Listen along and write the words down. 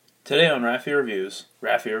Today on Raffi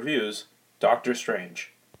Reviews, Doctor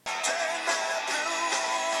Strange.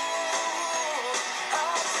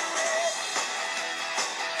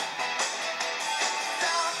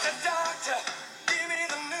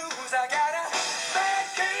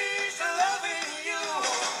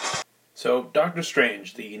 So, Doctor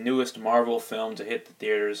Strange, the newest Marvel film to hit the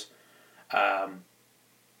theaters. I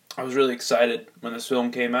was really excited when this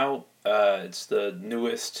film came out. It's the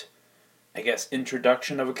newest, I guess,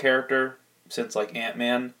 introduction of a character since, like,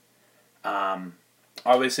 Ant-Man. Um,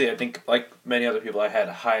 Obviously, I think, like many other people, I had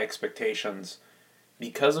high expectations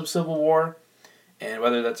because of Civil War, and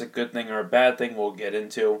whether that's a good thing or a bad thing, we'll get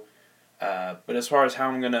into. But as far as how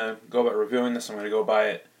I'm going to go about reviewing this, I'm going to go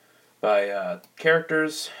by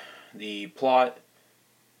characters, the plot,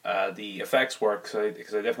 the effects work,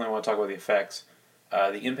 because I definitely want to talk about the effects,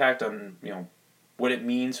 the impact on, what it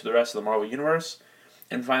means for the rest of the Marvel Universe,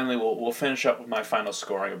 and finally we'll finish up with my final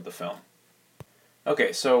scoring of the film.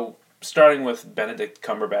 Okay, so starting with Benedict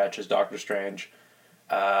Cumberbatch as Doctor Strange,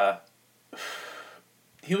 uh,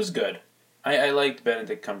 he was good. I liked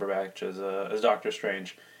Benedict Cumberbatch as Doctor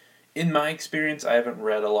Strange. In my experience, I haven't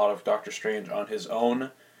read a lot of Doctor Strange on his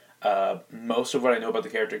own. Most of what I know about the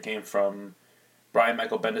character came from Brian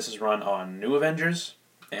Michael Bendis' run on New Avengers,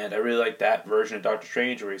 and I really like that version of Doctor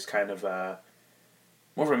Strange where he's kind of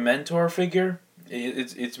more of a mentor figure.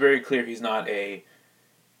 It's very clear he's not a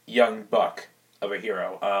young buck of a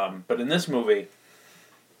hero. But in this movie,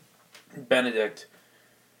 Benedict,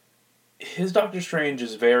 his Doctor Strange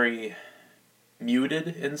is very muted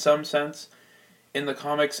in some sense. In the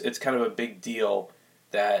comics, it's kind of a big deal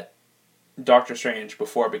that Doctor Strange,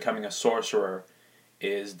 before becoming a sorcerer,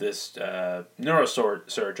 is this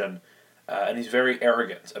neurosurgeon, and he's very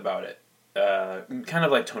arrogant about it, kind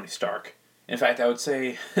of like Tony Stark. In fact, I would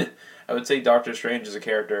say, I would say Doctor Strange as a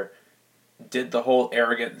character did the whole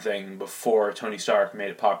arrogant thing before Tony Stark made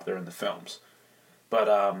it popular in the films. But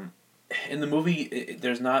in the movie,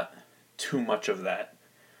 there's not too much of that,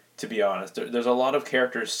 to be honest. There's a lot of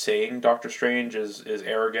characters saying Doctor Strange is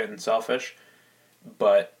arrogant and selfish,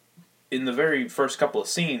 but in the very first couple of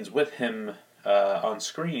scenes with him on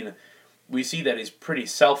screen, we see that he's pretty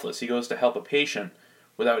selfless. He goes to help a patient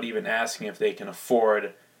without even asking if they can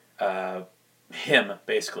afford him,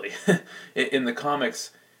 basically. In the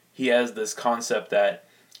comics, he has this concept that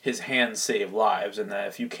his hands save lives, and that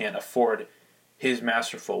if you can't afford his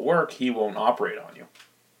masterful work, he won't operate on you.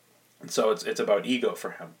 And so it's about ego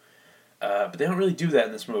for him. But they don't really do that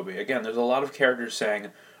in this movie. Again, there's a lot of characters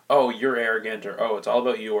saying, "Oh, you're arrogant," or "Oh, it's all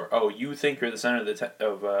about you," or "Oh, you think you're the center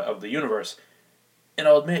of the universe." And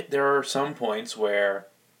I'll admit there are some points where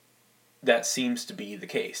that seems to be the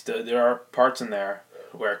case. There are parts in there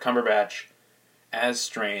where Cumberbatch, as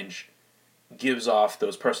Strange, gives off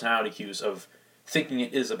those personality cues of thinking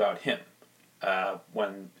it is about him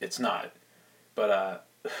when it's not. But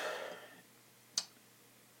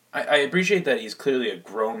I appreciate that he's clearly a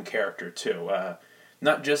grown character too.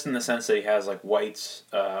 Not just in the sense that he has like whites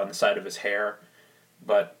on the side of his hair,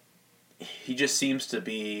 but he just seems to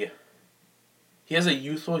be. He has a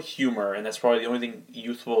youthful humor, and that's probably the only thing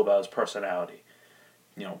youthful about his personality.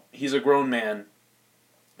 He's a grown man.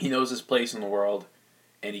 He knows his place in the world,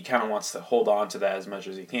 and he kind of wants to hold on to that as much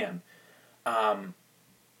as he can.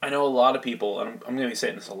 I know a lot of people, and I'm going to be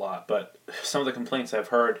saying this a lot, but some of the complaints I've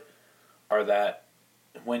heard are that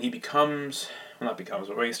when he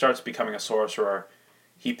when he starts becoming a sorcerer,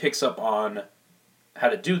 he picks up on how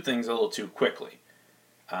to do things a little too quickly.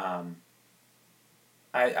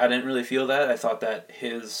 I didn't really feel that. I thought that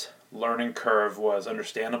his learning curve was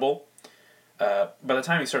understandable. By the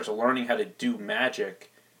time he starts learning how to do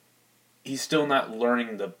magic, he's still not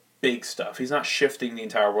learning the big stuff. He's not shifting the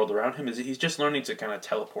entire world around him. He's just learning to kind of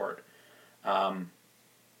teleport. And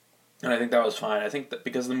I think that was fine. I think that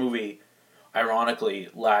because the movie, ironically,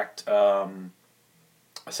 lacked a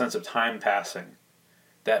sense of time passing,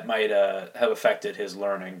 that might have affected his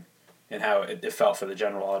learning and how it felt for the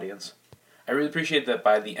general audience. I really appreciate that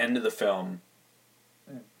by the end of the film,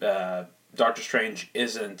 Doctor Strange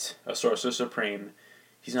isn't a Sorcerer Supreme.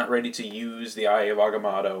 He's not ready to use the Eye of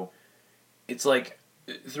Agamotto. It's like,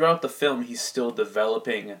 throughout the film, he's still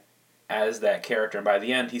developing as that character, and by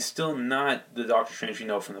the end, he's still not the Doctor Strange we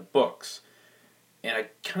know from the books. And I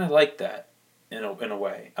kind of like that, in a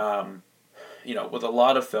way. With a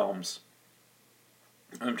lot of films,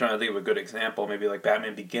 I'm trying to think of a good example, maybe like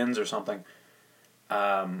Batman Begins or something.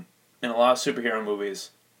 In a lot of superhero movies,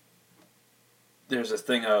 there's this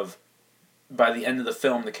thing of, by the end of the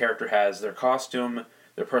film, the character has their costume,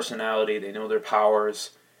 their personality, they know their powers.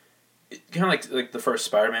 Kind of like the first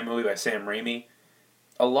Spider-Man movie by Sam Raimi.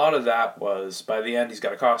 a lot of that was, by the end, he's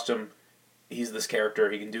got a costume, he's this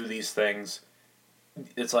character, he can do these things.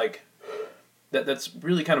 It's like, that's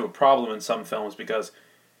really kind of a problem in some films, because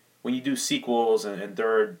when you do sequels and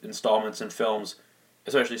third installments in films,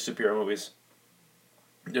 especially superhero movies,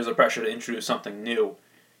 there's a pressure to introduce something new.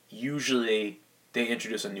 Usually, they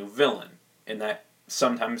introduce a new villain, and that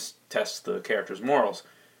sometimes tests the character's morals.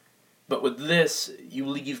 But with this, you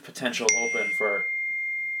leave potential open for...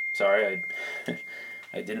 Sorry,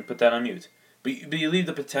 I didn't put that on mute. But you leave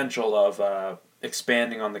the potential of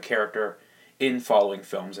expanding on the character in following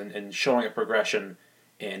films and showing a progression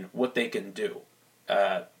in what they can do.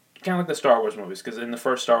 Kind of like the Star Wars movies, because in the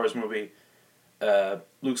first Star Wars movie,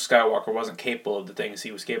 Luke Skywalker wasn't capable of the things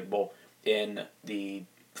he was capable in the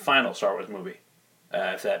final Star Wars movie,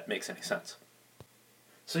 if that makes any sense.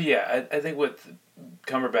 So yeah, I think with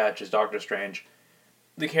Cumberbatch as Doctor Strange,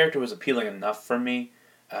 the character was appealing enough for me.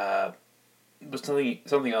 But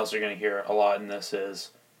something else you're going to hear a lot in this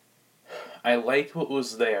is, I liked what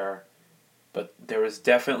was there, but there was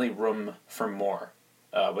definitely room for more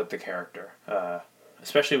with the character,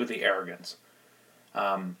 especially with the arrogance.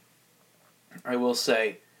 I will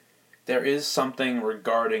say, there is something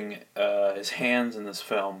regarding his hands in this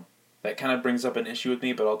film that kind of brings up an issue with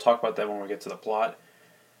me, but I'll talk about that when we get to the plot.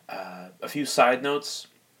 A few side notes.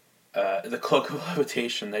 The cloak of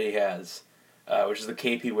levitation that he has, which is the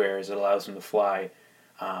cape he wears that allows him to fly.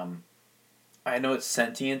 I know it's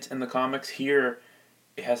sentient in the comics. Here,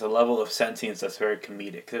 it has a level of sentience that's very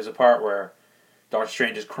comedic. There's a part where Doctor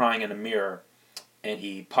Strange is crying in a mirror, and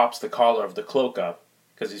he pops the collar of the cloak up,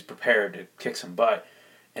 because he's prepared to kick some butt,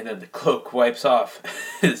 and then the cloak wipes off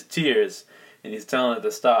his tears, and he's telling it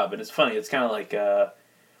to stop. And it's funny. It's kind of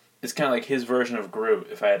like his version of Groot,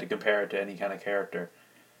 if I had to compare it to any kind of character.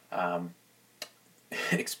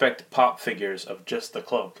 Expect pop figures of just the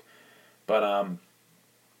cloak. But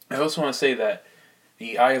I also want to say that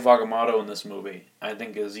the Eye of Agamotto in this movie, I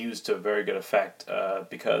think, is used to very good effect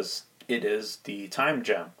because it is the time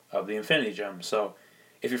gem of the Infinity Gem. So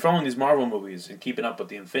if you're following these Marvel movies and keeping up with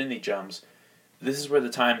the Infinity Gems, this is where the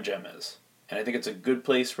time gem is. And I think it's a good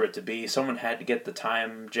place for it to be. Someone had to get the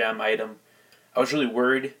time gem item. I was really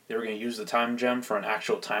worried they were going to use the time gem for an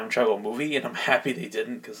actual time travel movie, and I'm happy they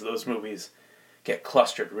didn't, because those movies get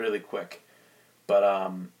clustered really quick. But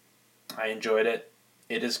I enjoyed it.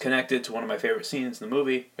 It is connected to one of my favorite scenes in the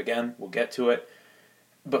movie. Again, we'll get to it.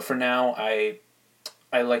 But for now, I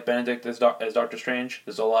like Benedict as Doctor Strange.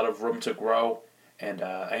 There's a lot of room to grow, and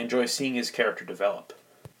I enjoy seeing his character develop.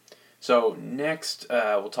 So next,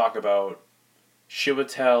 we'll talk about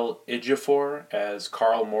Chiwetel Ejiofor as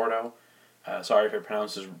Carl Mordo. Sorry if I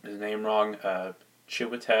pronounced his name wrong.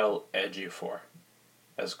 Chiwetel Ejiofor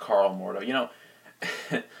as Carl Mordo. You know,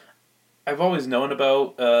 I've always known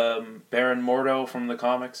about Baron Mordo from the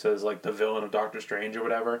comics as like the villain of Doctor Strange or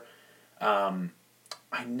whatever.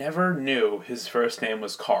 I never knew his first name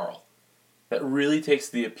was Carl. That really takes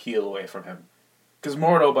the appeal away from him. Because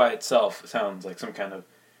Mordo by itself sounds like some kind of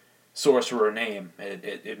sorcerer name.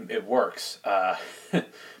 It works.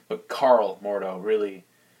 But Carl Mordo really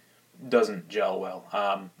doesn't gel well.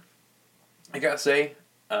 I gotta say,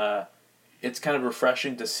 it's kind of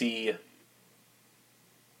refreshing to see,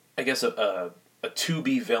 I guess, a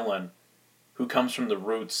to-be villain who comes from the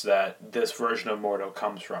roots that this version of Mordo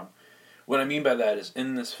comes from. What I mean by that is,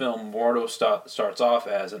 in this film, Mordo starts off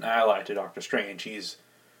as an ally to Doctor Strange. He's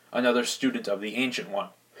another student of the Ancient One.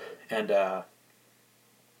 And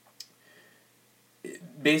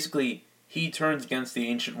basically, he turns against the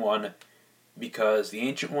Ancient One because the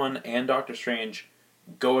Ancient One and Doctor Strange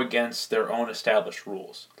go against their own established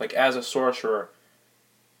rules. Like, as a sorcerer,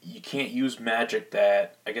 you can't use magic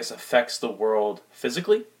that, I guess, affects the world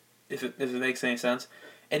physically, if it makes any sense.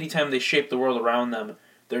 Anytime they shape the world around them,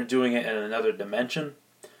 they're doing it in another dimension,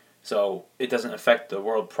 so it doesn't affect the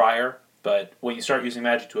world prior. But when you start using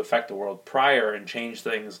magic to affect the world prior and change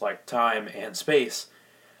things like time and space,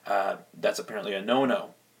 that's apparently a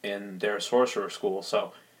no-no in their sorcerer school.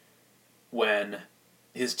 So when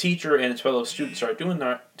his teacher and his fellow students start doing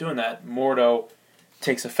that, Mordo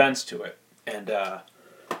takes offense to it, and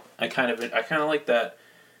I kind of like that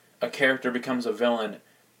a character becomes a villain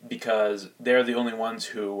because they're the only ones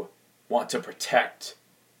who want to protect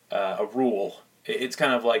a rule. It's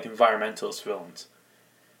kind of like environmentalist villains,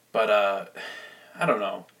 but I don't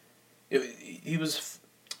know.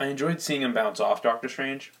 I enjoyed seeing him bounce off Doctor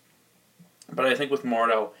Strange, but I think with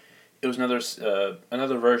Mordo, it was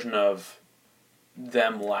another version of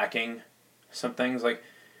them lacking some things. Like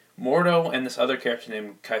Mordo and this other character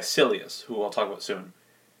named Caecilius, who I'll talk about soon.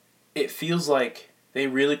 It feels like they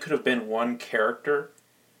really could have been one character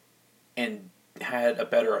and had a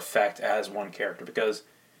better effect as one character, because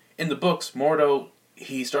in the books, Mordo,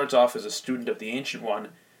 he starts off as a student of the Ancient One,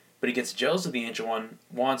 but he gets jealous of the Ancient One,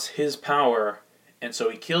 wants his power, and so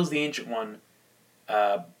he kills the Ancient One,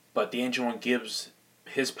 but the Ancient One gives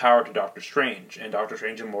his power to Doctor Strange, and Doctor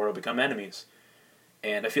Strange and Mordo become enemies.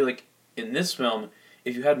 And I feel like in this film,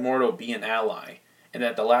 if you had Mordo be an ally, and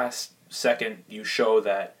at the last second you show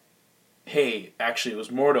that, hey, actually it was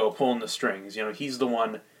Mordo pulling the strings, he's the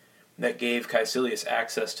one that gave Caecilius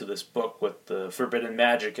access to this book with the forbidden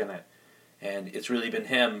magic in it, and it's really been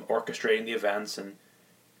him orchestrating the events, and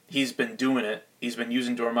he's been doing it. He's been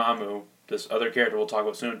using Dormammu, this other character we'll talk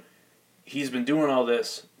about soon. He's been doing all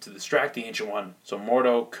this to distract the Ancient One, so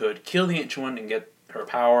Mordo could kill the Ancient One and get her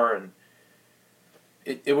power, and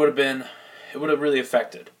it would have really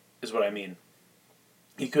affected, is what I mean.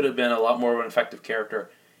 He could have been a lot more of an effective character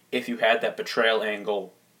if you had that betrayal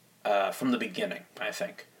angle from the beginning, I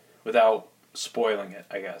think, without spoiling it,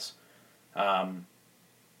 I guess.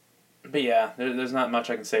 But yeah, there's not much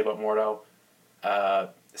I can say about Mordo.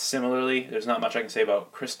 Similarly, there's not much I can say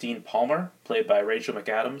about Christine Palmer, played by Rachel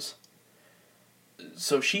McAdams.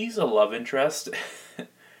 So she's a love interest,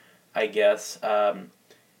 I guess.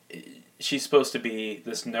 She's supposed to be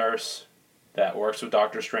this nurse that works with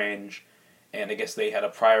Doctor Strange, and I guess they had a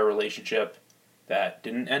prior relationship that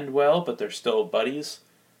didn't end well, but they're still buddies.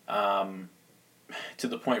 To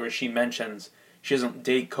the point where she mentions she doesn't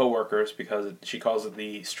date coworkers because she calls it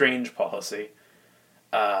the Strange policy.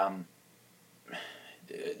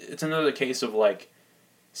 It's another case of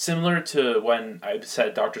similar to when I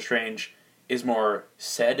said Doctor Strange is more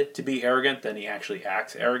said to be arrogant than he actually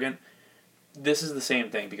acts arrogant. This is the same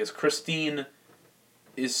thing, because Christine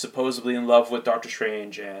is supposedly in love with Doctor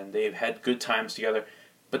Strange and they've had good times together,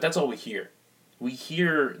 but that's all we hear. We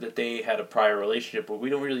hear that they had a prior relationship, but we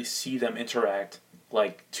don't really see them interact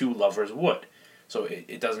like two lovers would. So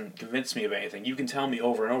it doesn't convince me of anything. You can tell me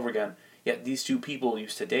over and over again, yeah, these two people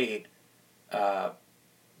used to date, but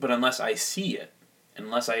unless I see it,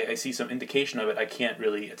 unless I see some indication of it, I can't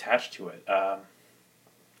really attach to it.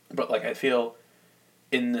 But I feel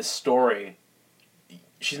in this story,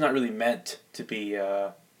 she's not really meant to be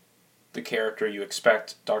the character you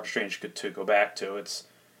expect Doctor Strange to go back to.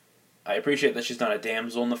 I appreciate that she's not a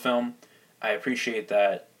damsel in the film. I appreciate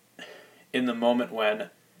that in the moment when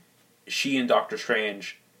she and Doctor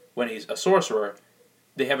Strange, when he's a sorcerer,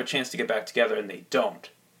 they have a chance to get back together and they don't.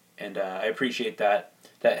 And I appreciate that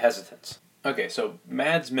hesitance. Okay, so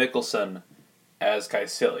Mads Mikkelsen as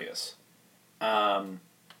Caecilius. I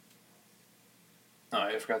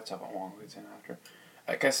forgot to talk about Wong Lee's in after.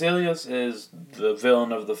 Caecilius is the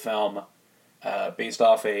villain of the film, based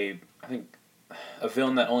off a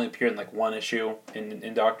villain that only appeared in one issue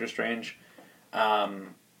in Doctor Strange.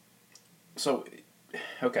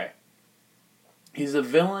 Okay. He's a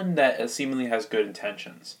villain that seemingly has good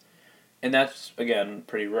intentions. And that's, again,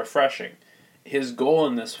 pretty refreshing. His goal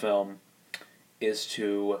in this film is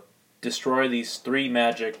to destroy these three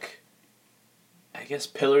magic, I guess,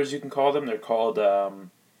 pillars you can call them. They're called, what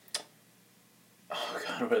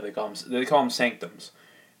do they call them? They call them sanctums.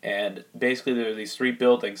 And basically there are these three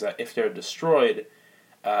buildings that if they're destroyed,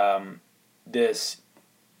 this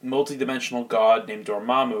multi-dimensional god named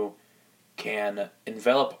Dormammu can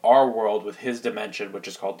envelop our world with his dimension, which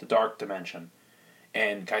is called the Dark Dimension.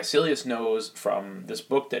 And Caecilius knows from this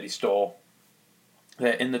book that he stole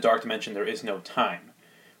that in the Dark Dimension there is no time,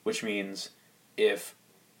 which means if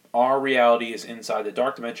our reality is inside the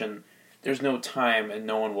Dark Dimension, there's no time and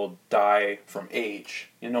no one will die from age,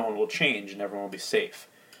 and no one will change, and everyone will be safe.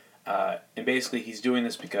 And basically he's doing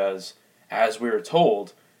this because, as we were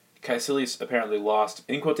told, Caecilius apparently lost,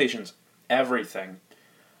 in quotations, everything.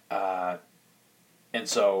 And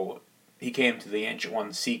so he came to the Ancient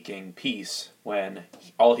One seeking peace when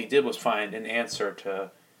all he did was find an answer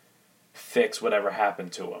to fix whatever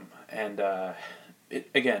happened to him. And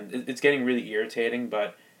it's getting really irritating,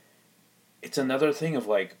 but it's another thing of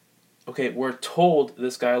okay, we're told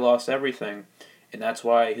this guy lost everything, and that's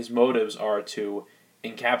why his motives are to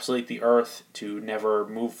encapsulate the Earth, to never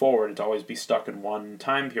move forward, and to always be stuck in one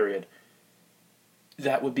time period.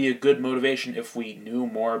 That would be a good motivation if we knew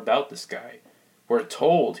more about this guy. We're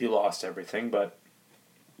told he lost everything, but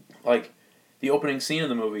the opening scene of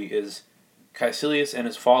the movie is Caecilius and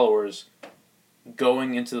his followers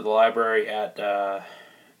going into the library at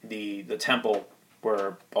the temple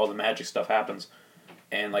where all the magic stuff happens,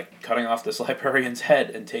 and cutting off this librarian's head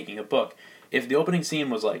and taking a book. If the opening scene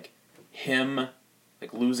was him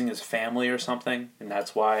losing his family or something, and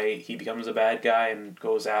that's why he becomes a bad guy and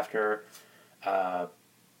goes after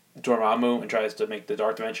Dormammu and tries to make the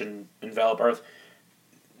Dark Dimension envelop Earth,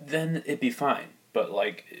 then it'd be fine. But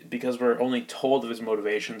like, because we're only told of his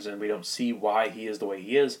motivations and we don't see why he is the way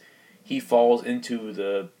he is, he falls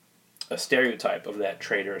into a stereotype of that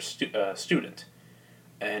traitor student.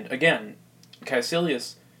 And again,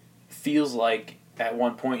 Caecilius feels like at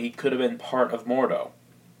one point he could have been part of Mordo.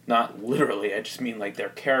 Not literally, I just mean like their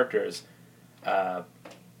characters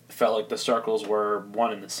felt like the circles were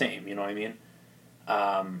one and the same, you know what I mean?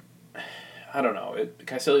 Um, I don't know.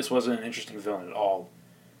 Caecilius wasn't an interesting villain at all.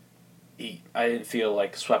 I didn't feel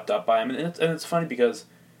like swept up by him. And it's funny because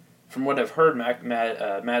from what I've heard,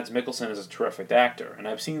 Mads Mikkelsen is a terrific actor, and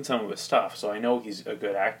I've seen some of his stuff, so I know he's a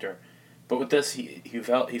good actor. But with this, he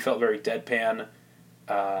felt very deadpan.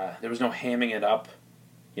 There was no hamming it up.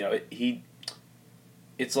 You know,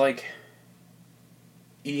 it's like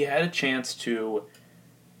he had a chance to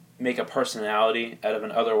make a personality out of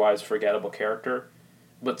an otherwise forgettable character.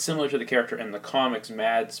 But similar to the character in the comics,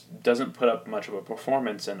 Mads doesn't put up much of a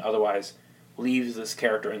performance and otherwise leaves this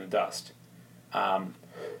character in the dust.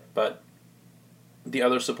 But the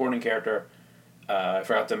other supporting character I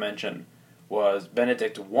forgot to mention was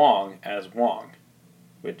Benedict Wong as Wong,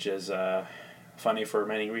 which is funny for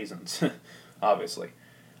many reasons, obviously.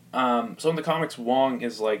 So in the comics, Wong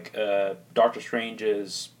is like Doctor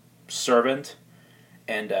Strange's servant,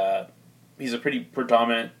 and he's a pretty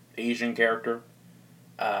predominant Asian character.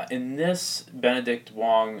 In this, Benedict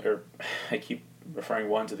Wong, or I keep referring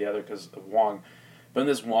one to the other because of Wong, but in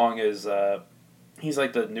this, Wong is, he's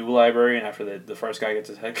like the new librarian after the first guy gets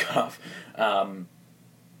his head cut off.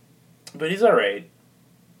 But he's alright.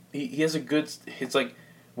 He has a good, it's like,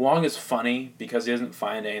 Wong is funny because he doesn't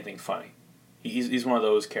find anything funny. He's one of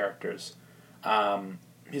those characters.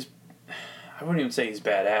 He's, I wouldn't even say he's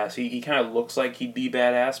badass. He kind of looks like he'd be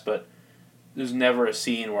badass, but there's never a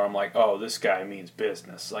scene where I'm like, oh, this guy means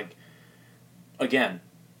business. Like, again,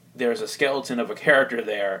 there's a skeleton of a character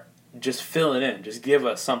there. Just fill it in. Just give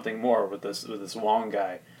us something more with this Wong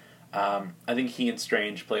guy. I think he and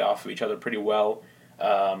Strange play off of each other pretty well.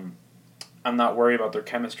 I'm not worried about their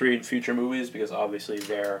chemistry in future movies because obviously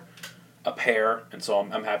they're a pair, and so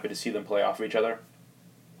I'm happy to see them play off of each other.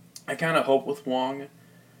 I kind of hope with Wong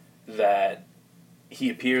that he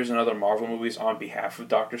appears in other Marvel movies on behalf of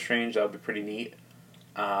Doctor Strange. That would be pretty neat.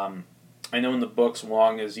 I know in the books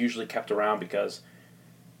Wong is usually kept around because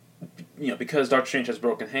Doctor Strange has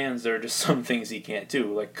broken hands, there are just some things he can't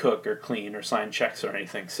do, like cook or clean or sign checks or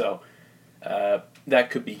anything. So that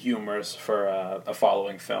could be humorous for a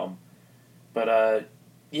following film. But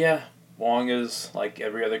yeah, Wong is like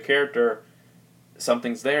every other character.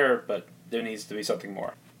 Something's there, but there needs to be something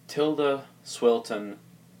more. Tilda Swinton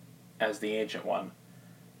as the Ancient One.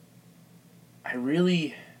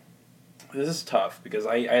 This is tough because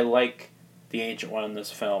I like the Ancient One in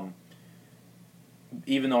this film,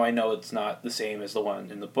 even though I know it's not the same as the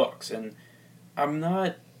one in the books. And I'm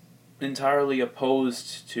not entirely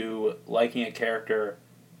opposed to liking a character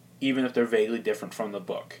even if they're vaguely different from the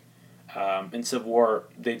book. In Civil War,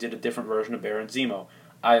 they did a different version of Baron Zemo.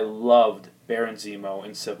 I loved Baron Zemo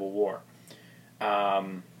in Civil War.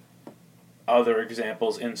 Other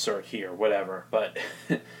examples insert here, whatever. But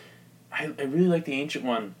I really like the Ancient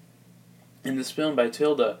One in this film by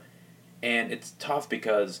Tilda, and it's tough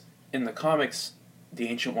because in the comics, the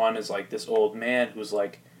Ancient One is like this old man who's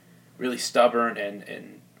like really stubborn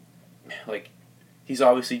and like he's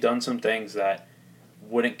obviously done some things that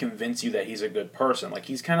wouldn't convince you that he's a good person. Like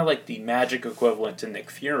he's kind of like the magic equivalent to Nick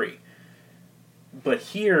Fury. But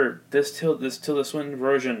here, this Tilda Swinton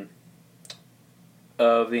version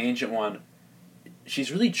of the Ancient One,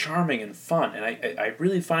 she's really charming and fun, and I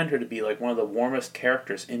really find her to be like one of the warmest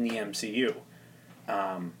characters in the MCU.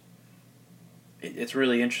 It's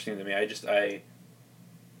really interesting to me.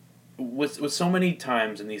 With so many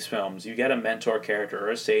times in these films, you get a mentor character or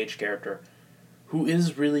a sage character who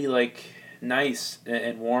is really like nice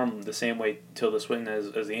and warm the same way Tilda Swinton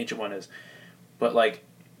as the Ancient One is, but like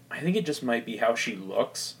I think it just might be how she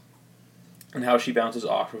looks and how she bounces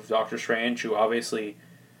off of Doctor Strange, who obviously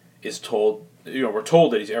is told, we're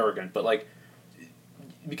told that he's arrogant, but like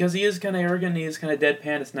because he is kind of arrogant, he is kind of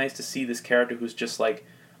deadpan. It's nice to see this character who's just like,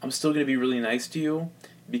 I'm still gonna be really nice to you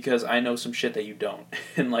because I know some shit that you don't,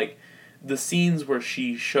 and like the scenes where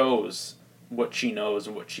she shows what she knows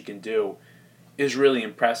and what she can do is really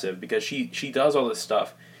impressive because she does all this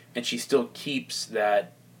stuff and she still keeps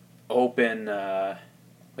that open,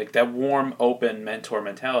 like that warm, open mentor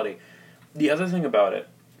mentality. The other thing about it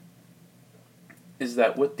is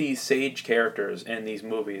that with these sage characters in these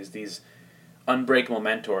movies, these unbreakable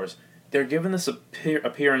mentors, they're given this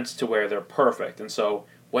appearance to where they're perfect, and so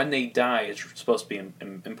when they die, it's supposed to be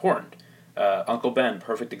important. Uncle Ben,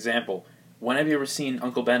 perfect example. when have you ever seen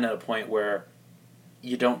Uncle Ben at a point where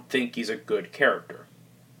you don't think he's a good character?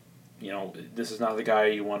 You know, this is not the guy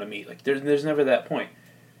you want to meet. Like, there's never that point.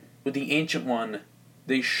 With the Ancient One,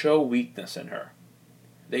 they show weakness in her.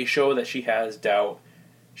 They show that she has doubt,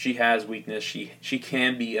 she has weakness, she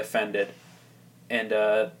can be offended, and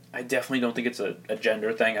I definitely don't think it's a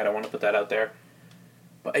gender thing. I don't want to put that out there.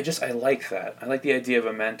 But I like that. I like the idea of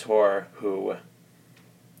a mentor who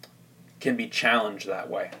can be challenged that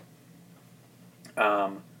way.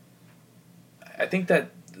 I think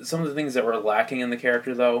that some of the things that were lacking in the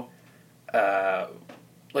character, though,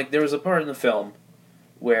 like there was a part in the film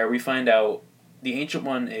where we find out the Ancient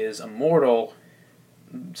One is immortal,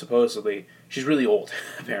 supposedly. She's really old,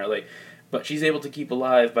 apparently, but she's able to keep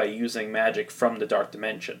alive by using magic from the Dark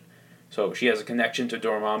Dimension. So she has a connection to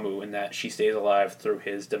Dormammu in that she stays alive through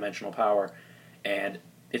his dimensional power, and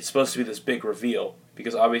it's supposed to be this big reveal,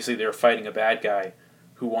 because obviously they're fighting a bad guy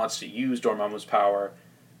who wants to use Dormammu's power,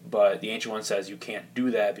 but the Ancient One says you can't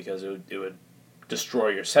do that because it would destroy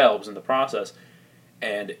yourselves in the process,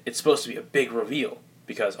 and it's supposed to be a big reveal,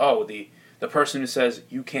 because, the person who says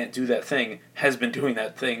you can't do that thing has been doing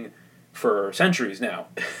that thing for centuries now.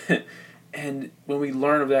 And when we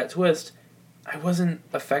learn of that twist, I wasn't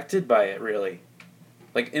affected by it, really.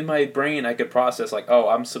 Like, in my brain, I could process, like,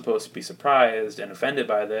 I'm supposed to be surprised and offended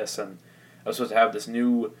by this, and I was supposed to have this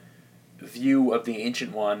new view of the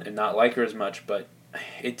Ancient One and not like her as much, but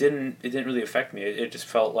it didn't really affect me. It just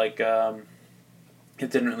felt like it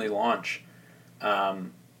didn't really launch.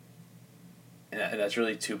 And that's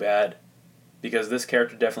really too bad, because this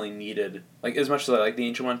character definitely needed, like, as much as I like the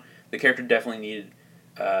Ancient One, the character definitely needed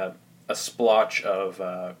a splotch of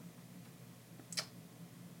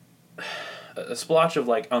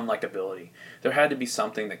like unlikability. There had to be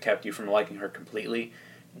something that kept you from liking her completely,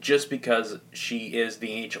 just because she is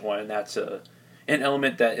the Ancient One, and that's an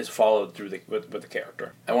element that is followed through with the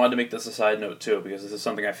character. I wanted to make this a side note too, because this is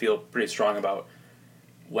something I feel pretty strong about.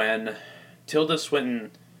 When Tilda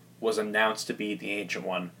Swinton was announced to be the Ancient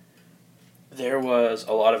One, there was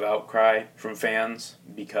a lot of outcry from fans,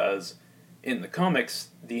 because in the comics,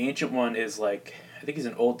 the Ancient One is like, I think he's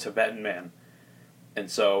an old Tibetan man.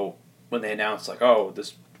 And so when they announced, like,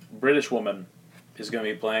 this British woman is going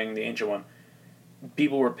to be playing the Ancient One,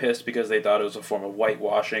 people were pissed because they thought it was a form of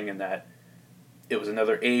whitewashing and that it was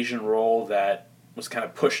another Asian role that was kind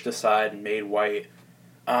of pushed aside and made white.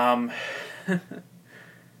 My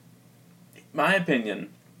opinion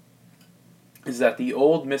is that the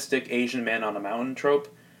old mystic Asian man on a mountain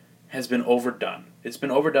trope has been overdone. It's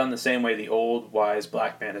been overdone the same way the old wise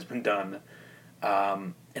black man has been done.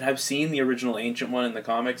 And I've seen the original Ancient One in the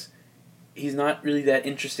comics. He's not really that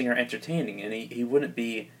interesting or entertaining, and he wouldn't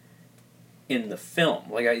be in the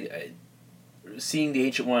film. Like, I seeing the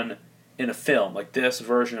Ancient One in a film, like this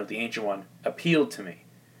version of the Ancient One, appealed to me.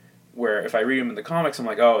 Where if I read him in the comics, I'm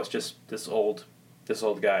like, it's just this old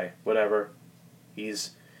guy, whatever.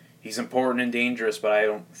 He's important and dangerous, but I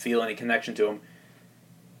don't feel any connection to him.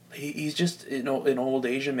 He's just an old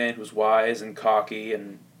Asian man who's wise and cocky,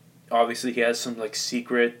 and obviously he has some like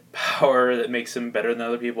secret power that makes him better than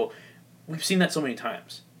other people. We've seen that so many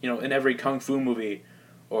times. In every kung fu movie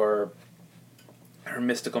or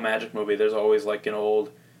mystical magic movie, there's always like an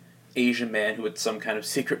old Asian man who had some kind of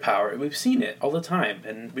secret power. We've seen it all the time,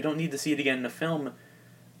 and we don't need to see it again in a film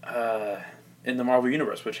in the Marvel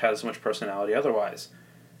Universe, which has so much personality otherwise.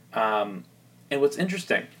 And what's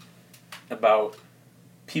interesting about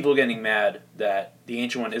people getting mad that the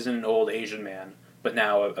Ancient One isn't an old Asian man, but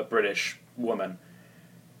now a British woman.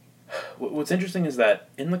 What's interesting is that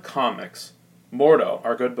in the comics, Mordo,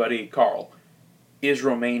 our good buddy Carl, is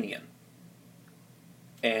Romanian.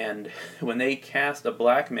 And when they cast a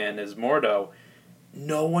black man as Mordo,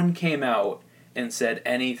 no one came out and said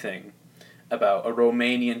anything about a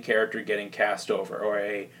Romanian character getting cast over, or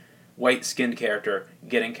a white-skinned character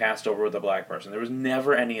getting cast over with a black person. There was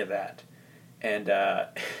never any of that. And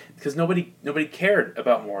because nobody cared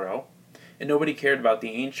about Mordo, and nobody cared about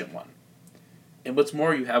the Ancient One. And what's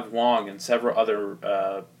more, you have Wong and several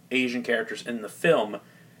other Asian characters in the film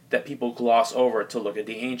that people gloss over to look at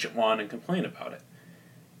the Ancient One and complain about it.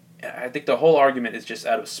 I think the whole argument is just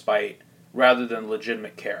out of spite rather than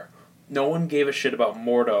legitimate care. No one gave a shit about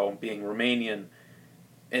Mordo being Romanian,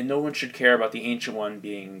 and no one should care about the Ancient One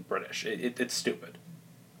being British. It's stupid.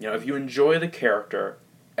 If you enjoy the character,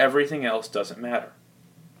 everything else doesn't matter.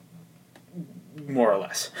 More or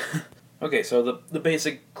less. Okay, so the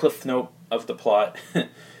basic cliff note of the plot.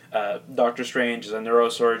 Doctor Strange is a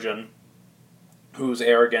neurosurgeon who's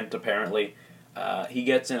arrogant, apparently. He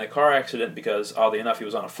gets in a car accident because, oddly enough, he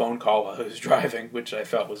was on a phone call while he was driving, which I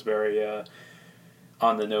felt was very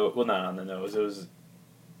on the nose. Well, not on the nose.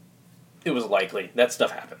 It was likely that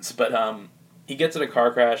stuff happens, but he gets in a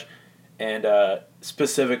car crash and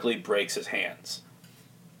specifically breaks his hands.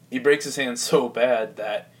 He breaks his hands so bad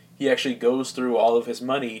that he actually goes through all of his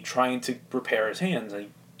money trying to repair his hands.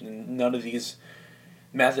 And none of these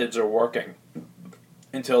methods are working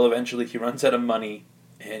until eventually he runs out of money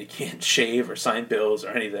and he can't shave or sign bills or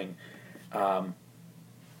anything.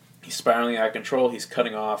 He's spiraling out of control. He's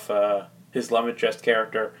cutting off his love interest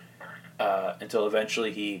character until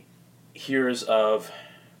eventually he hears of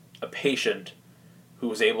a patient who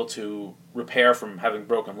was able to repair from having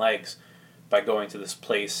broken legs by going to this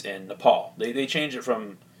place in Nepal. They changed it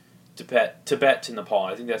from Tibet to Nepal.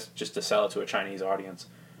 I think that's just to sell it to a Chinese audience.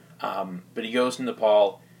 But he goes to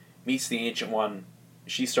Nepal, meets the Ancient One.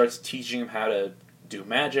 She starts teaching him how to do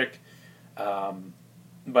magic.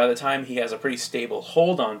 By the time he has a pretty stable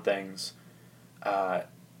hold on things,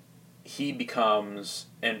 he becomes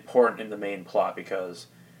important in the main plot because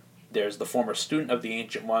there's the former student of the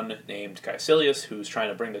Ancient One named Caecilius who's trying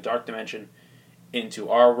to bring the Dark Dimension into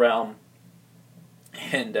our realm.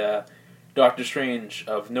 And Doctor Strange,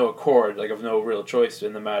 of no accord, like of no real choice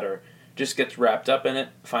in the matter, just gets wrapped up in it,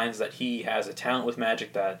 finds that he has a talent with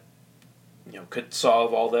magic that, could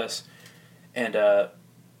solve all this. And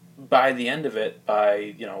by the end of it,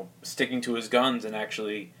 by, sticking to his guns and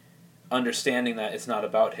actually understanding that it's not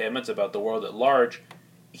about him, it's about the world at large,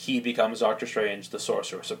 he becomes Doctor Strange, the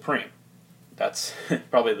Sorcerer Supreme. That's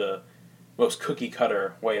probably the most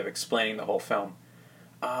cookie-cutter way of explaining the whole film.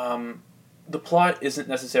 The plot isn't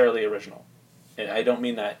necessarily original. And I don't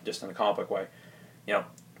mean that just in a comic book way.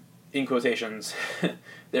 In quotations,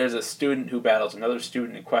 there's a student who battles another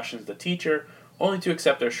student and questions the teacher, only to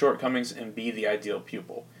accept their shortcomings and be the ideal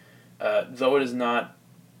pupil. Though it is not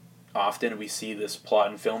often we see this plot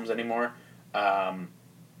in films anymore,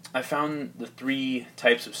 I found the three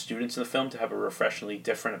types of students in the film to have a refreshingly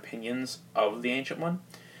different opinions of the Ancient One.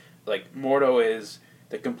 Like, Mordo is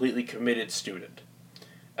the completely committed student.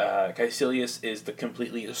 Caecilius is the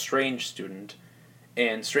completely estranged student.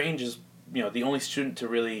 And Strange is, the only student to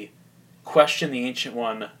really question the Ancient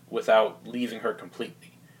One without leaving her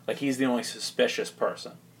completely. Like, he's the only suspicious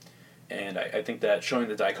person. And I think that showing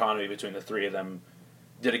the dichotomy between the three of them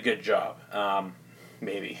did a good job.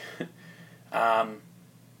 Maybe.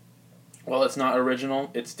 Well, it's not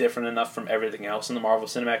original. It's different enough from everything else in the Marvel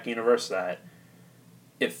Cinematic Universe that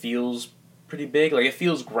it feels pretty big. Like, it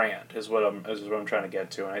feels grand is what I'm trying to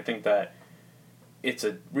get to. And I think that it's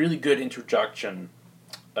a really good introduction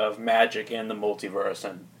of magic and the multiverse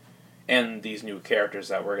and these new characters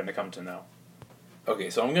that we're going to come to know.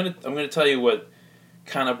 Okay, so I'm gonna tell you what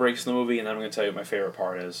kind of breaks the movie, and then I'm going to tell you what my favorite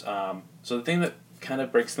part is. So the thing that kind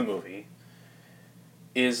of breaks the movie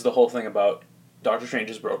is the whole thing about Doctor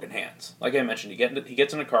Strange's broken hands. Like I mentioned, he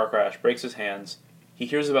gets in a car crash, breaks his hands. He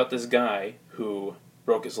hears about this guy who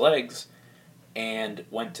broke his legs and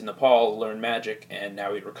went to Nepal, learned magic, and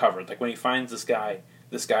now he recovered. Like, when he finds this guy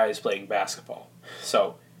is playing basketball.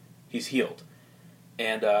 So he's healed.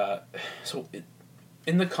 And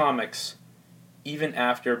in the comics, even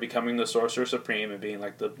after becoming the Sorcerer Supreme and being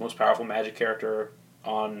like the most powerful magic character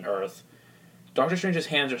on Earth, Doctor Strange's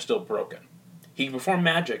hands are still broken. He can perform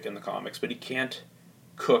magic in the comics, but he can't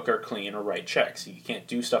cook or clean or write checks. He can't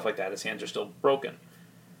do stuff like that. His hands are still broken.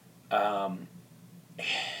 And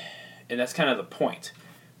that's kind of the point.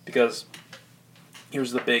 Because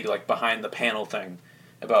here's the big, behind the panel thing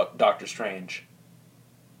about Doctor Strange.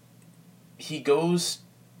 He goes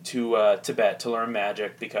to Tibet to learn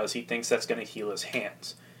magic because he thinks that's going to heal his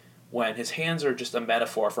hands, when his hands are just a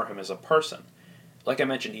metaphor for him as a person. Like I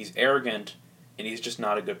mentioned, he's arrogant, and he's just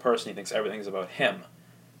not a good person. He thinks everything's about him.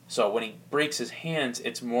 So when he breaks his hands,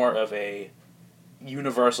 it's more of a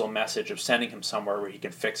universal message of sending him somewhere where he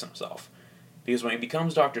can fix himself. Because when he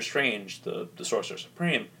becomes Doctor Strange, the Sorcerer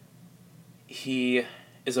Supreme, he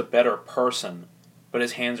is a better person, but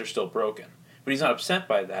his hands are still broken. But he's not upset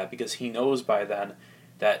by that because he knows by then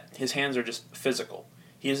that his hands are just physical.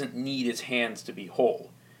 He doesn't need his hands to be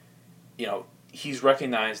whole. He's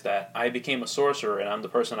recognized that I became a sorcerer and I'm the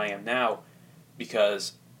person I am now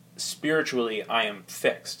because spiritually I am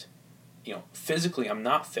fixed. Physically I'm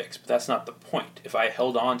not fixed, but that's not the point. If I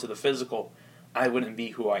held on to the physical, I wouldn't be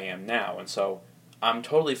who I am now. And so I'm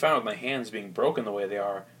totally fine with my hands being broken the way they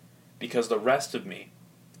are because the rest of me,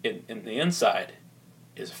 in the inside,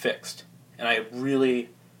 is fixed. And I really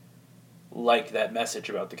like that message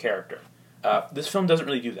about the character. This film doesn't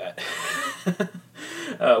really do that.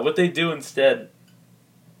 What they do instead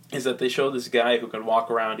is that they show this guy who can walk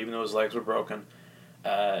around even though his legs were broken,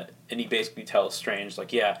 and he basically tells Strange,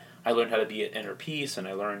 I learned how to be at inner peace, and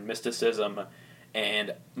I learned mysticism,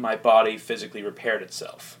 and my body physically repaired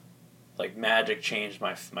itself. Like magic changed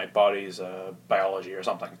my body's biology or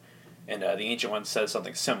something. And the Ancient One says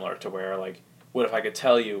something similar to where, like, what if I could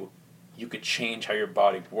tell you you could change how your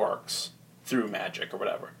body works through magic or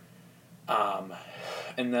whatever.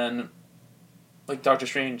 And then, like, Doctor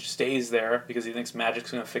Strange stays there because he thinks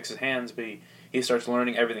magic's going to fix his hands, but he starts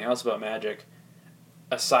learning everything else about magic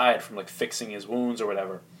aside from, like, fixing his wounds or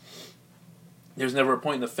whatever. There's never a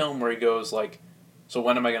point in the film where he goes, like, so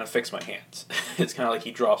when am I going to fix my hands? It's kind of like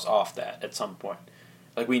he drops off that at some point.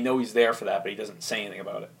 Like, we know he's there for that, but he doesn't say anything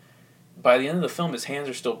about it. By the end of the film, his hands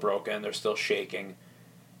are still broken, they're still shaking,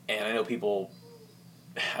 and I know people,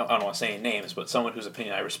 I don't want to say names, but someone whose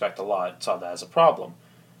opinion I respect a lot saw that as a problem.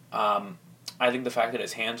 I think the fact that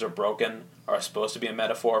his hands are broken are supposed to be a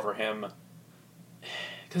metaphor for him,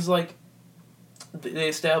 because, like, they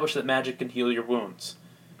establish that magic can heal your wounds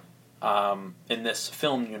in this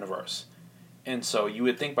film universe. And so you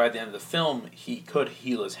would think by the end of the film he could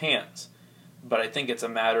heal his hands. But I think it's a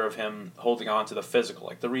matter of him holding on to the physical.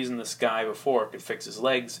 Like, the reason this guy before could fix his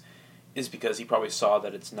legs is because he probably saw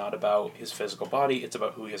that it's not about his physical body, it's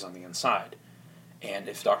about who he is on the inside. And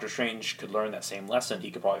if Doctor Strange could learn that same lesson,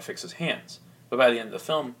 he could probably fix his hands. But by the end of the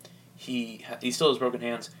film, he still has broken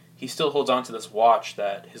hands. He still holds on to this watch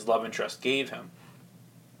that his love interest gave him.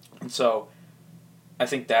 And so I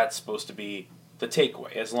think that's supposed to be the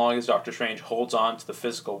takeaway. As long as Doctor Strange holds on to the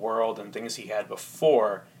physical world and things he had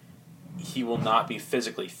before, he will not be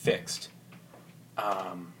physically fixed.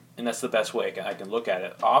 And that's the best way I can look at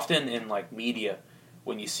it. Often in, like, media,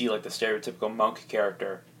 when you see, like, the stereotypical monk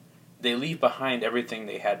character, they leave behind everything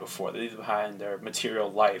they had before. They leave behind their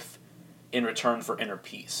material life in return for inner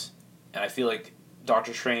peace. And I feel like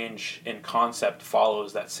Doctor Strange in concept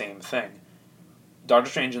follows that same thing. Doctor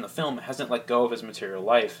Strange in the film hasn't let go of his material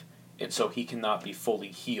life, and so he cannot be fully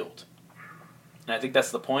healed. And I think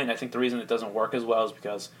that's the point. I think the reason it doesn't work as well is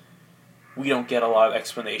because we don't get a lot of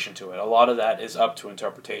explanation to it. A lot of that is up to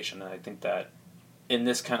interpretation, and I think that in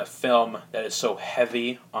this kind of film that is so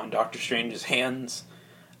heavy on Doctor Strange's hands,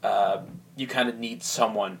 you kind of need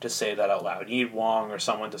someone to say that out loud. You need Wong or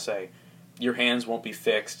someone to say, your hands won't be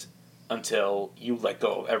fixed until you let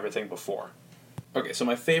go of everything before. Okay, so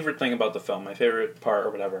my favorite thing about the film, my favorite part or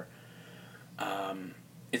whatever,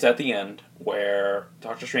 it's at the end where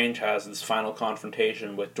Doctor Strange has this final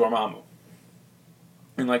confrontation with Dormammu.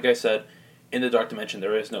 And like I said, in the Dark Dimension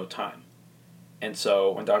there is no time. And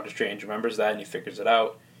so when Doctor Strange remembers that and he figures it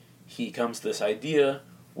out, he comes to this idea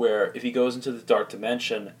where if he goes into the Dark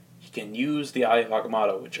Dimension, he can use the Eye of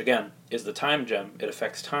Agamotto, which again is the time gem. It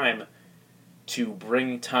affects time, to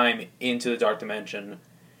bring time into the Dark Dimension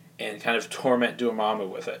and kind of torment Dormammu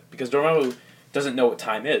with it. Because Dormammu doesn't know what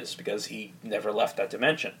time is because he never left that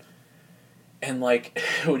dimension. And, like,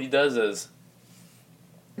 what he does is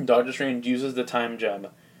Doctor Strange uses the time gem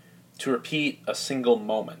to repeat a single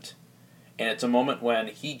moment. And it's a moment when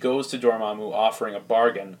he goes to Dormammu offering a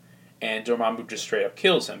bargain, and Dormammu just straight up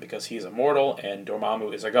kills him because he's immortal and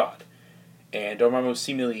Dormammu is a god. And Dormammu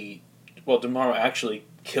actually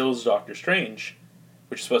kills Doctor Strange,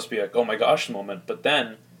 which is supposed to be like, oh my gosh moment, but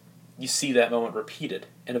then you see that moment repeated,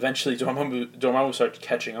 and eventually Dormammu starts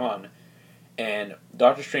catching on, and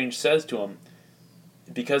Doctor Strange says to him,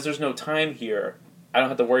 because there's no time here, I don't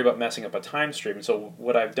have to worry about messing up a time stream, and so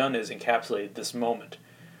what I've done is encapsulate this moment.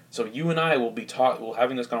 So you and I will be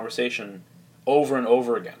having this conversation over and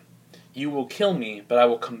over again. You will kill me, but I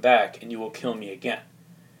will come back, and you will kill me again.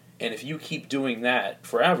 And if you keep doing that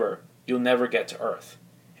forever, you'll never get to Earth.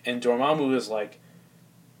 And Dormammu is like,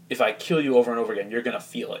 if I kill you over and over again, you're going to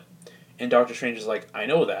feel it. And Doctor Strange is like, I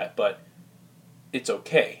know that, but it's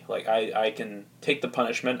okay. Like, I can take the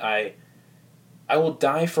punishment. I will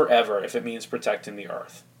die forever if it means protecting the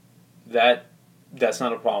Earth. That's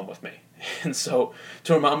not a problem with me. And so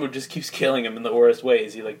Dormammu just keeps killing him in the worst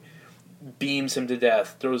ways. He, like, beams him to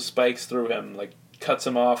death, throws spikes through him, like, cuts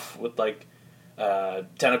him off with, like,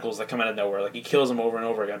 tentacles that come out of nowhere. Like, he kills him over and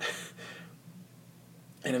over again.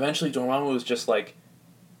 And eventually Dormammu is just like,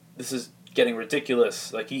 this is getting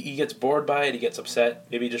ridiculous. Like, he gets bored by it, he gets upset,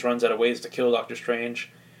 maybe he just runs out of ways to kill Doctor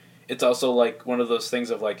Strange. It's also, like, one of those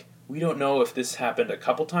things of, like, we don't know if this happened a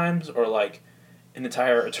couple times or, like, an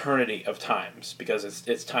entire eternity of times, because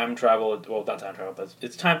it's time travel, well, not time travel, but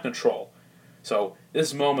it's time control. So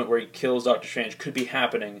this moment where he kills Doctor Strange could be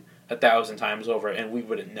happening 1,000 times over, and we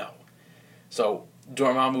wouldn't know. So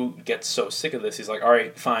Dormammu gets so sick of this, he's like,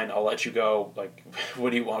 alright, fine, I'll let you go, like,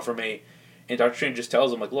 what do you want from me? And Doctor Strange just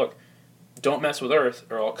tells him, like, look, don't mess with Earth,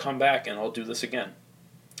 or I'll come back and I'll do this again.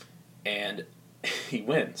 And he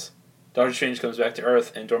wins. Doctor Strange comes back to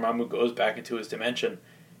Earth, and Dormammu goes back into his dimension,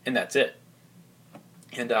 and that's it.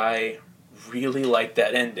 And I really like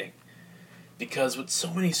that ending. Because with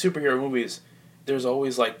so many superhero movies, there's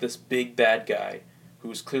always like this big bad guy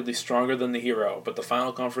who's clearly stronger than the hero, but the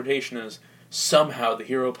final confrontation is somehow the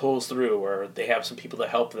hero pulls through, or they have some people to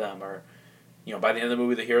help them, or by the end of the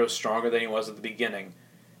movie the hero's stronger than he was at the beginning.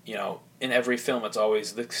 In every film it's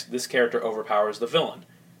always this character overpowers the villain.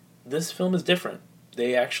 This film is different.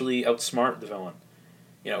 They actually outsmart the villain.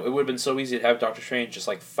 It would have been so easy to have Doctor Strange just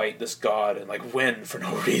like fight this god and like win for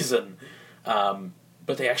no reason.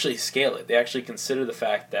 But they actually scale it. They actually consider the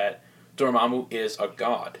fact that Dormammu is a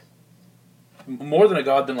god. More than a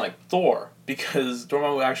god than like Thor, because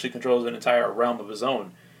Dormammu actually controls an entire realm of his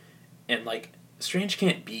own. And like Strange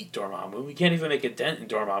can't beat Dormammu. He can't even make a dent in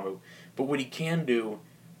Dormammu. But what he can do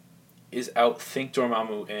is outthink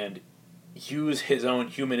Dormammu and use his own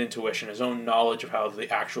human intuition, his own knowledge of how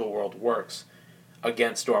the actual world works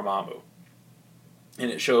against Dormammu.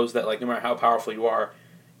 And it shows that like no matter how powerful you are,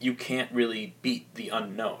 you can't really beat the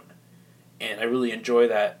unknown. And I really enjoy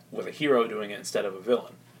that with a hero doing it instead of a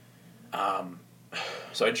villain.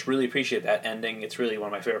 So I just really appreciate that ending. It's really one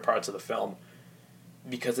of my favorite parts of the film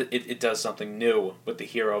because it does something new with the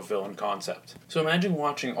hero-villain concept. So imagine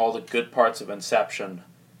watching all the good parts of Inception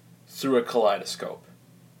through a kaleidoscope.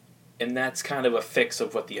 And that's kind of a fix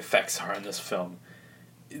of what the effects are in this film.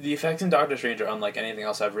 The effects in Doctor Strange are unlike anything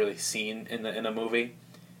else I've really seen in a movie.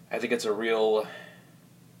 I think it's a real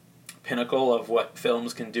pinnacle of what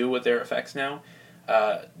films can do with their effects now.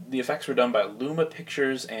 The effects were done by Luma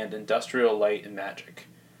Pictures and Industrial Light and Magic.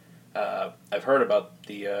 I've heard about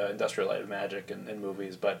the Industrial Light and Magic in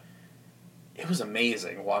movies, but it was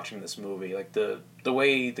amazing watching this movie. Like the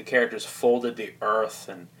way the characters folded the earth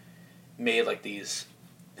and made like these...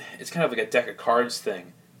 It's kind of like a deck of cards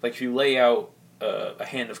thing. Like if you lay out a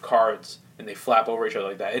hand of cards and they flap over each other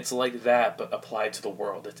like that, it's like that but applied to the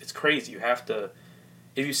world. It's crazy. You have to...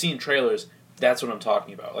 If you've seen trailers, that's what I'm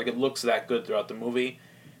talking about. Like, it looks that good throughout the movie.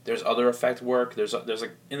 There's other effect work. There's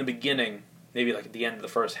like, in the beginning, maybe like at the end of the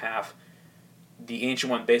first half, the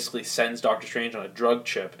Ancient One basically sends Doctor Strange on a drug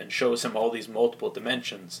chip and shows him all these multiple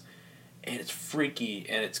dimensions. And it's freaky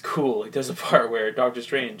and it's cool. Like, there's a part where Doctor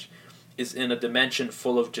Strange is in a dimension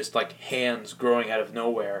full of just, like, hands growing out of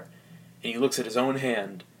nowhere. And he looks at his own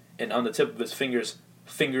hand, and on the tip of his fingers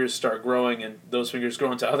start growing, and those fingers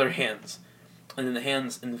grow into other hands. And then the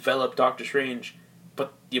hands envelop Doctor Strange,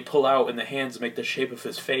 but you pull out and the hands make the shape of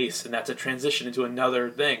his face, and that's a transition into another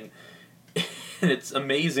thing. And it's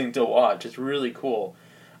amazing to watch. It's really cool.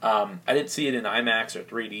 I didn't see it in IMAX or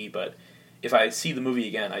 3D, but if I see the movie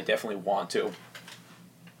again, I definitely want to.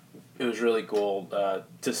 It was really cool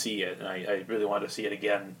to see it, and I really want to see it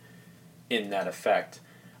again in that effect.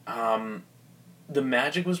 The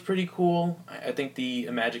magic was pretty cool. I think the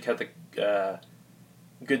magic had the...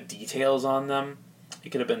 good details on them.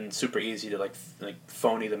 It could have been super easy to like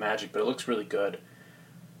phony the magic, but it looks really good.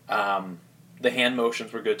 The hand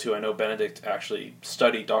motions were good too. I know Benedict actually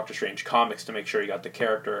studied Doctor Strange comics to make sure he got the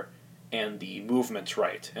character and the movements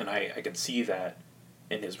right, and I could see that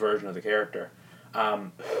in his version of the character.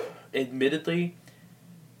 Admittedly,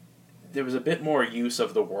 there was a bit more use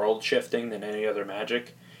of the world shifting than any other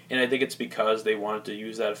magic, and I think it's because they wanted to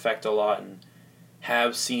use that effect a lot and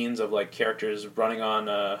have scenes of like characters running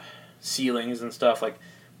on ceilings and stuff. Like,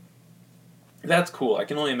 that's cool. I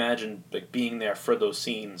can only imagine like being there for those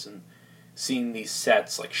scenes and seeing these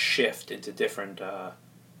sets like shift into different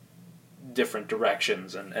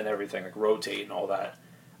directions and everything, like rotate and all that.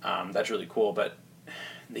 That's really cool, but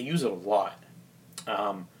they use it a lot.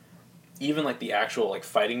 Even like the actual like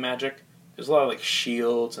fighting magic, there's a lot of like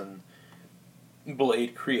shields and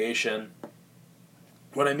blade creation.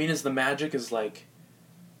 What I mean is the magic is like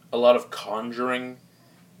a lot of conjuring,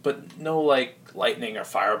 but no like lightning or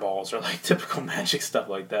fireballs or like typical magic stuff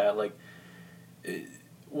like that. Like,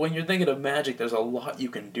 when you're thinking of magic, there's a lot you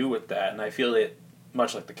can do with that, and I feel it,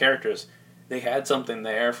 much like the characters, they had something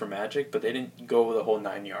there for magic, but they didn't go the whole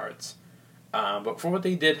 9 yards. But for what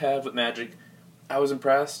they did have with magic, I was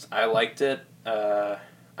impressed. I liked it.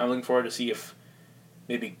 I'm looking forward to see if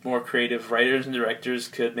maybe more creative writers and directors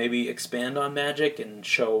could maybe expand on magic and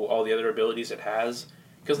show all the other abilities it has.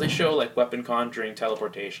 Because they show like weapon conjuring,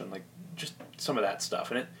 teleportation, like just some of that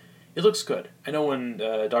stuff. And it looks good. I know when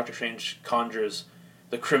Doctor Strange conjures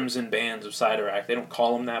the Crimson Bands of Cyttorak, they don't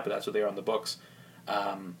call them that, but that's what they are on the books.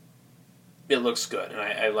 It looks good, and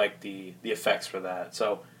I like the effects for that.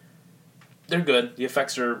 So they're good. The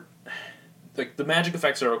effects are... like the magic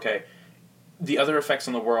effects are okay. The other effects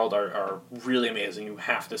in the world are really amazing. You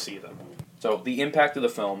have to see them. So the impact of the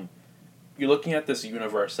film, you're looking at this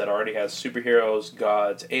universe that already has superheroes,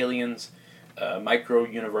 gods, aliens,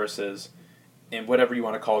 micro-universes, and whatever you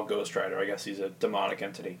want to call Ghost Rider. I guess he's a demonic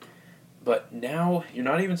entity. But now you're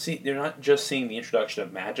not just seeing the introduction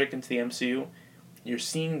of magic into the MCU. You're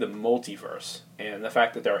seeing the multiverse and the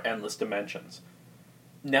fact that there are endless dimensions.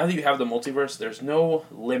 Now that you have the multiverse, there's no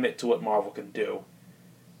limit to what Marvel can do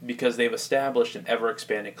because they've established an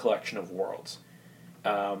ever-expanding collection of worlds.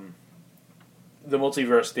 The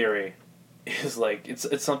multiverse theory is like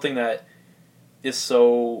it's something that is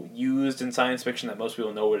so used in science fiction that most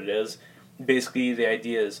people know what it is. Basically, the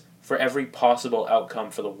idea is for every possible outcome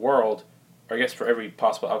for the world, or I guess for every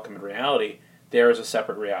possible outcome in reality, there is a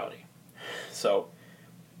separate reality. So,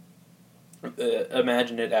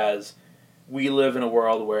 imagine it as we live in a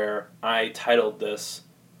world where I titled this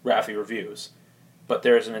Raffi Reviews, but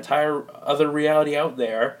there's an entire other reality out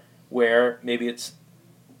there where maybe it's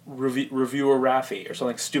Reviewer Raffi or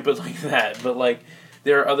something stupid like that. But like,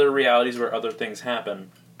 there are other realities where other things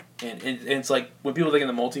happen, and it's like when people think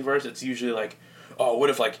in the multiverse, it's usually like, oh, what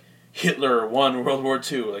if like Hitler won World War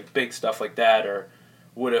II, like big stuff like that, or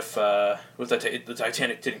what if the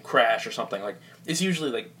Titanic didn't crash or something. Like, it's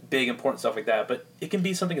usually like big important stuff like that, but it can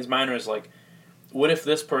be something as minor as like, what if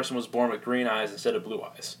this person was born with green eyes instead of blue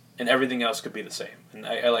eyes, and everything else could be the same. And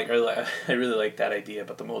I really like that idea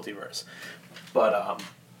about the multiverse. But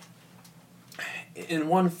in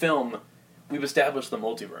one film, we've established the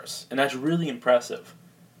multiverse, and that's really impressive.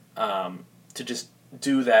 To just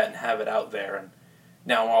do that and have it out there, and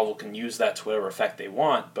now Marvel can use that to whatever effect they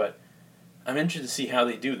want, but I'm interested to see how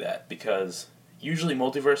they do that, because usually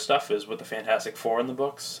multiverse stuff is with the Fantastic Four in the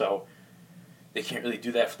books, so they can't really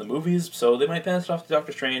do that for the movies, so they might pass it off to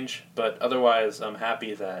Doctor Strange, but otherwise I'm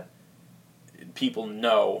happy that people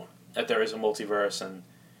know that there is a multiverse, and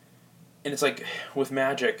it's like, with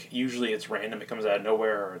magic, usually it's random, it comes out of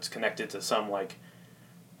nowhere, or it's connected to some, like,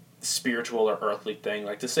 spiritual or earthly thing.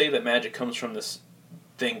 Like, to say that magic comes from this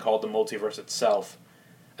thing called the multiverse itself,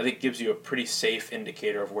 I think gives you a pretty safe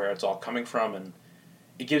indicator of where it's all coming from, and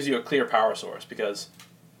it gives you a clear power source, because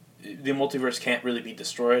the multiverse can't really be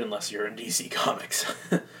destroyed unless you're in DC Comics.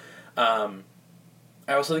 I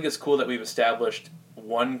also think it's cool that we've established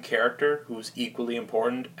one character who's equally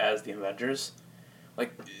important as the Avengers.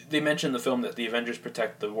 Like, they mentioned in the film that the Avengers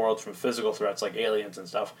protect the world from physical threats like aliens and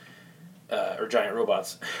stuff, or giant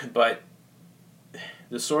robots, but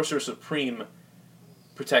the Sorcerer Supreme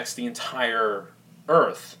protects the entire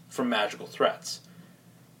Earth from magical threats.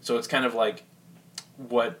 So it's kind of like,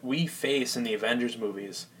 what we face in the Avengers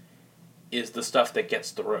movies is the stuff that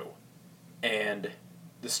gets through, and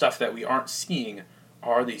the stuff that we aren't seeing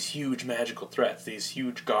are these huge magical threats, these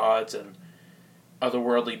huge gods and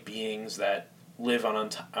otherworldly beings that live on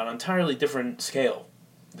an entirely different scale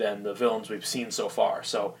than the villains we've seen so far.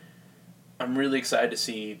 So I'm really excited to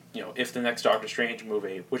see, if the next Doctor Strange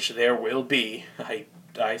movie, which there will be,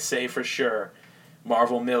 I say for sure,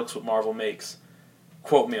 Marvel milks what Marvel makes.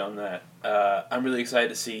 Quote me on that. I'm really excited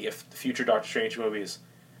to see if the future Doctor Strange movies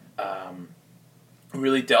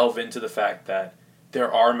really delve into the fact that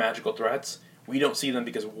there are magical threats. We don't see them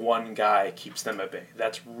because one guy keeps them at bay.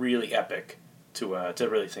 That's really epic to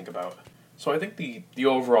really think about. So I think the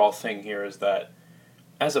overall thing here is that,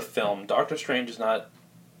 as a film, Doctor Strange is not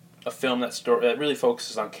a film that really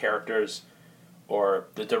focuses on characters or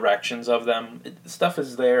the directions of them. Stuff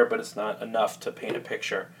is there, but it's not enough to paint a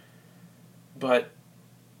picture. But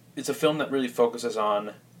it's a film that really focuses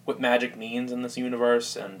on what magic means in this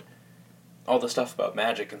universe, and all the stuff about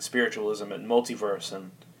magic and spiritualism and multiverse,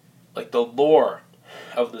 and like the lore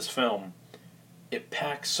of this film. It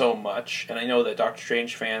packs so much, and I know that Doctor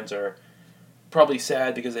Strange fans are probably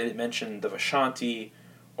sad because they didn't mention the Vishanti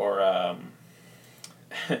or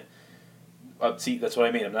see, that's what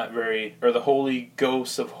I mean. I'm not very, or the Holy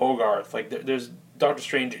Ghosts of Hogarth. Like, there's Doctor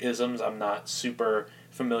Strange isms I'm not super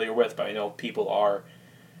familiar with, but I know people are.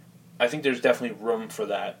 I think there's definitely room for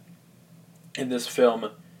that. And this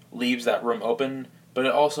film leaves that room open, but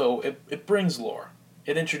it also, it brings lore.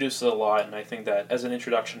 It introduces a lot, and I think that as an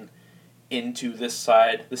introduction into this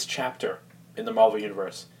chapter in the Marvel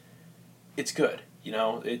Universe, it's good.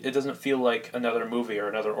 It doesn't feel like another movie or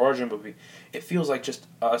another origin movie. It feels like just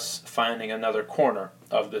us finding another corner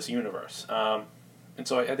of this universe. And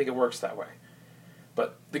so I think it works that way.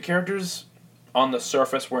 But the characters on the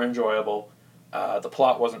surface were enjoyable. The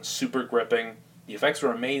plot wasn't super gripping. The effects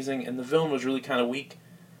were amazing, and the villain was really kind of weak.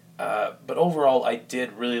 But overall, I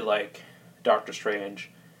did really like Doctor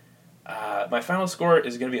Strange. My final score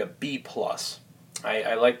is going to be a B+.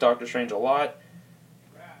 I like Doctor Strange a lot.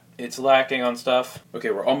 It's lacking on stuff.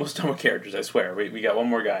 Okay, we're almost done with characters, I swear. We got one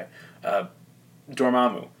more guy.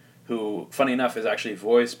 Dormammu, who, funny enough, is actually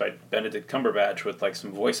voiced by Benedict Cumberbatch with like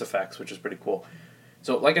some voice effects, which is pretty cool.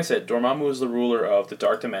 So, like I said, Dormammu is the ruler of the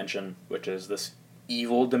Dark Dimension, which is this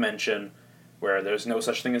evil dimension where there's no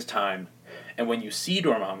such thing as time. And when you see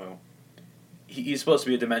Dormammu, he's supposed to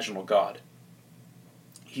be a dimensional god.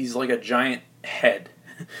 He's like a giant head,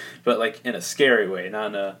 but like in a scary way,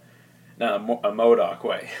 not a MODOK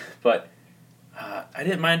way. But I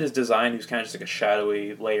didn't mind his design. He was kind of just like a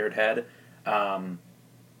shadowy, layered head.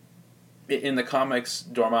 In the comics,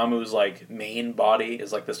 Dormammu's like main body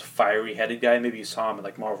is like this fiery headed guy. Maybe you saw him in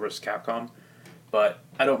like Marvel vs. Capcom, but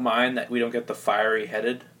I don't mind that we don't get the fiery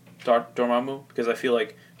headed Dormammu because I feel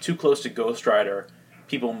like too close to Ghost Rider,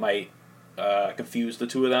 people might confuse the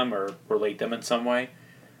two of them or relate them in some way.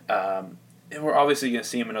 And we're obviously going to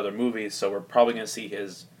see him in other movies, so we're probably going to see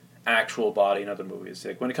his actual body in other movies.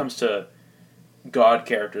 Like when it comes to God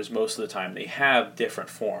characters, most of the time they have different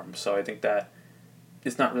forms, so I think that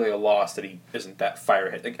it's not really a loss that he isn't that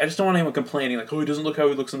firehead. Like, I just don't want anyone complaining, like, oh, he doesn't look how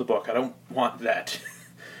he looks in the book. I don't want that.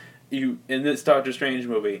 In this Doctor Strange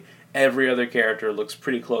movie, every other character looks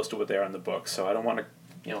pretty close to what they are in the book, so I don't want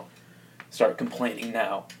to, start complaining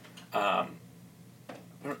now. But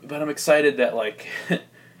I'm excited that, like,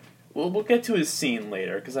 we'll get to his scene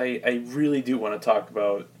later, because I really do want to talk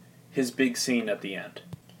about his big scene at the end.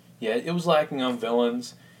 Yeah, it was lacking on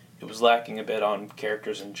villains. It was lacking a bit on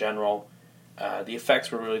characters in general. The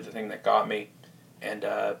effects were really the thing that got me, and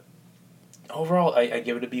overall, I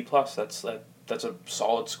give it a B+. That's a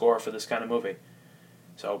solid score for this kind of movie.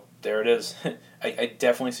 So there it is. I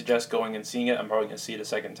definitely suggest going and seeing it. I'm probably going to see it a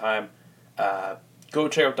second time. Go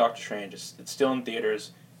check out Doctor Strange. It's still in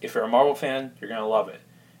theaters. If you're a Marvel fan, you're going to love it.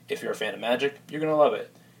 If you're a fan of magic, you're going to love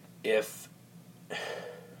it. If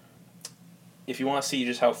you want to see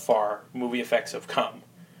just how far movie effects have come,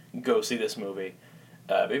 go see this movie.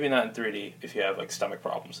 Maybe not in 3D if you have like stomach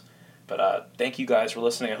problems. But thank you guys for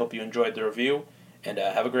listening. I hope you enjoyed the review, and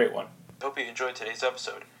have a great one. I hope you enjoyed today's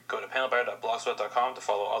episode. Go to panelbar.blogspot.com to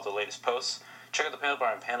follow all the latest posts. Check out the Panel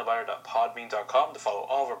Bar on panelbar.podbean.com to follow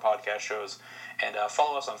all of our podcast shows, and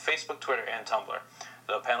follow us on Facebook, Twitter, and Tumblr.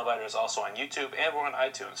 The Panel Bar is also on YouTube, and we're on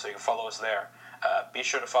iTunes, so you can follow us there. Be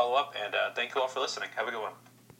sure to follow up, and thank you all for listening. Have a good one.